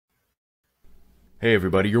Hey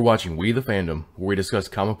everybody, you're watching We the Fandom, where we discuss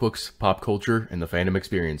comic books, pop culture, and the fandom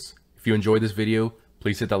experience. If you enjoyed this video,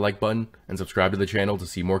 please hit that like button and subscribe to the channel to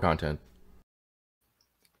see more content.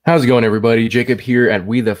 How's it going everybody? Jacob here at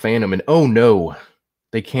We the Fandom, and oh no,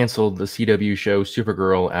 they canceled the CW show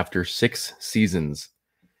Supergirl after 6 seasons.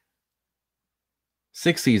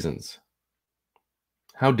 6 seasons.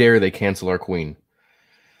 How dare they cancel our queen?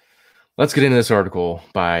 Let's get into this article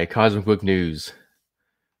by Cosmic Book News.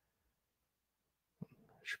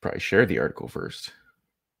 Should probably share the article first.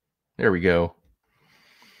 There we go.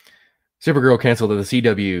 Supergirl canceled at the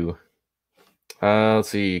CW. Let's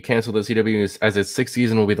see. Canceled at the CW as its 6th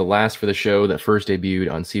season will be the last for the show that first debuted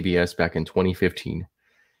on CBS back in 2015.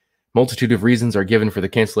 Multitude of reasons are given for the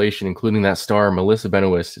cancellation, including that star Melissa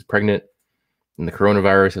Benoist is pregnant and the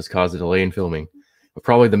coronavirus has caused a delay in filming. But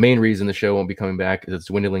probably the main reason the show won't be coming back is its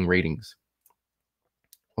dwindling ratings.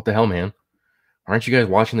 What the hell, man? Aren't you guys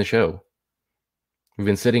watching the show? We've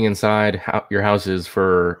been sitting inside your houses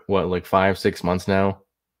for, what, like 5-6 months now?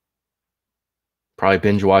 Probably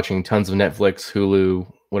binge watching tons of Netflix,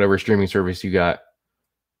 Hulu, whatever streaming service you got.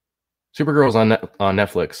 Supergirl's on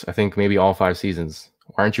Netflix. I think maybe all 5 seasons.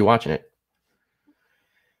 Why aren't you watching it?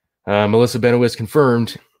 Melissa Benoist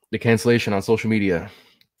confirmed the cancellation on social media.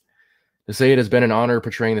 To say it has been an honor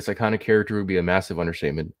portraying this iconic character would be a massive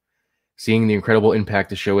understatement. Seeing the incredible impact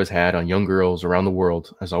the show has had on young girls around the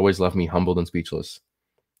world has always left me humbled and speechless.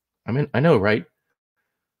 I mean, I know, right?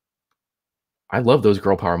 I love those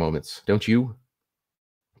girl power moments, don't you?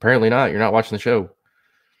 Apparently not. You're not watching the show.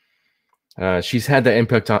 She's had that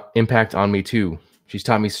impact on me too. She's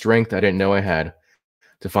taught me strength I didn't know I had,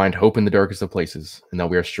 to find hope in the darkest of places, and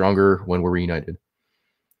that we are stronger when we're reunited.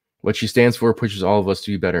 What she stands for pushes all of us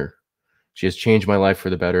to be better. She has changed my life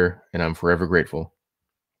for the better, and I'm forever grateful.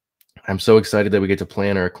 I'm so excited that we get to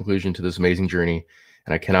plan our conclusion to this amazing journey,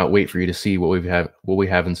 and I cannot wait for you to see what we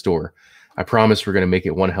have in store. I promise we're going to make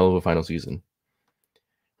it one hell of a final season.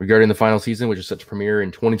 Regarding the final season, which is set to premiere in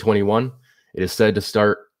 2021, it is said to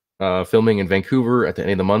start filming in Vancouver at the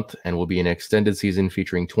end of the month and will be an extended season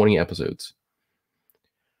featuring 20 episodes.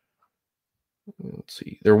 Let's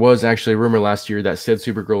see. There was actually a rumor last year that said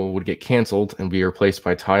Supergirl would get canceled and be replaced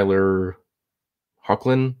by Tyler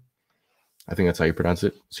Hoechlin. I think that's how you pronounce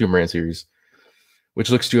it. Superman series, which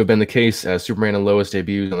looks to have been the case as Superman and Lois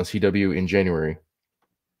debuted on the CW in January.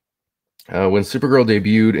 When Supergirl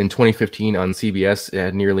debuted in 2015 on CBS, it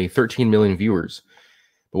had nearly 13 million viewers.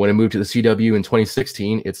 But when it moved to the CW in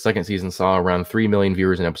 2016, its second season saw around 3 million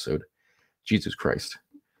viewers an episode. Jesus Christ.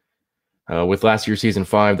 With last year's season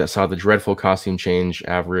 5, that saw the dreadful costume change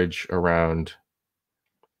average around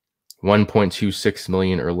 1.26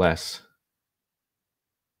 million or less.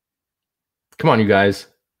 Come on, you guys.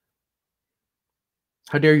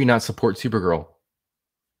 How dare you not support Supergirl?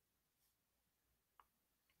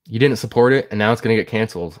 You didn't support it, and now it's going to get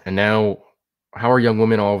canceled. And now, how are young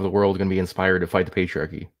women all over the world going to be inspired to fight the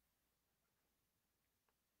patriarchy?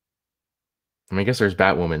 I mean, I guess there's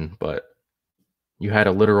Batwoman, but you had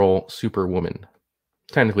a literal superwoman.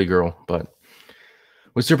 Technically girl, but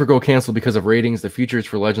with Supergirl canceled because of ratings, the futures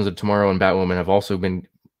for Legends of Tomorrow and Batwoman have also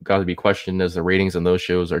got to be questioned, as the ratings on those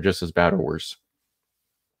shows are just as bad or worse.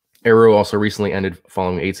 Arrow also recently ended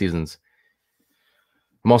following 8 seasons.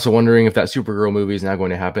 I'm also wondering if that Supergirl movie is now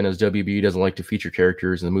going to happen, as WB doesn't like to feature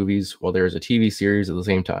characters in the movies while there is a TV series at the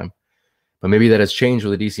same time. But maybe that has changed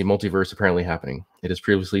with the DC multiverse apparently happening. It has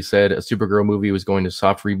previously said a Supergirl movie was going to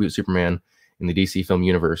soft reboot Superman in the DC film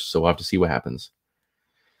universe, so we'll have to see what happens.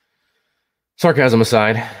 Sarcasm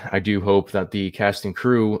aside, I do hope that the cast and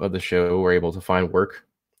crew of the show were able to find work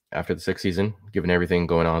after the 6th season, given everything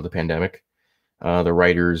going on with the pandemic. The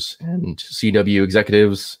writers and CW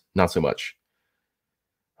executives, not so much.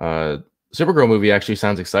 Supergirl movie actually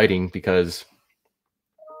sounds exciting because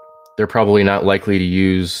they're probably not likely to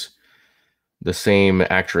use the same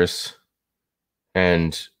actress,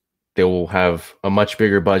 and they will have a much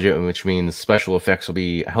bigger budget, which means special effects will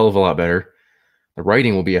be a hell of a lot better. The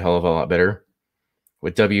writing will be a hell of a lot better.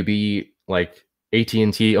 With WB, like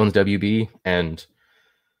AT&T owns WB, and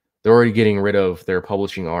they're already getting rid of their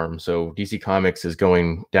publishing arm. So DC Comics is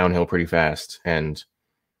going downhill pretty fast, and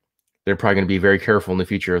they're probably going to be very careful in the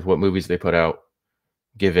future with what movies they put out,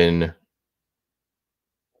 given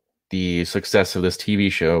the success of this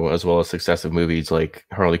TV show, as well as success of movies like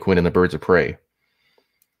Harley Quinn and the Birds of Prey,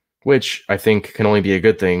 which I think can only be a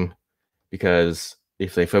good thing, because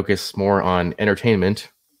if they focus more on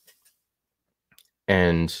entertainment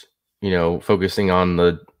and, you know, focusing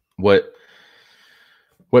on what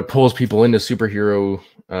pulls people into superhero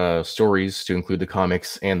stories, to include the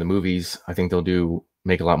comics and the movies, I think they'll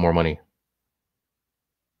make a lot more money.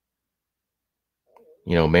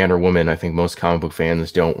 you know, man or woman, I think most comic book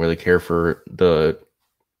fans don't really care for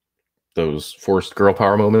those forced girl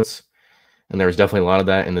power moments. And there was definitely a lot of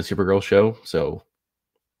that in the Supergirl show. So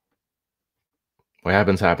what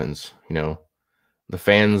happens, happens. You know, the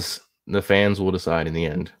fans will decide in the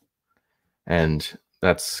end. And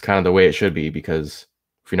that's kind of the way it should be, because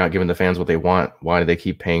if you're not giving the fans what they want, why do they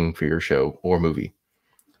keep paying for your show or movie?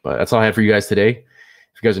 But that's all I had for you guys today.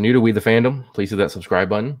 If you guys are new to We the Fandom, please hit that subscribe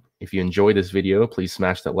button. If you enjoyed this video, please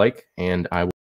smash that like, and I will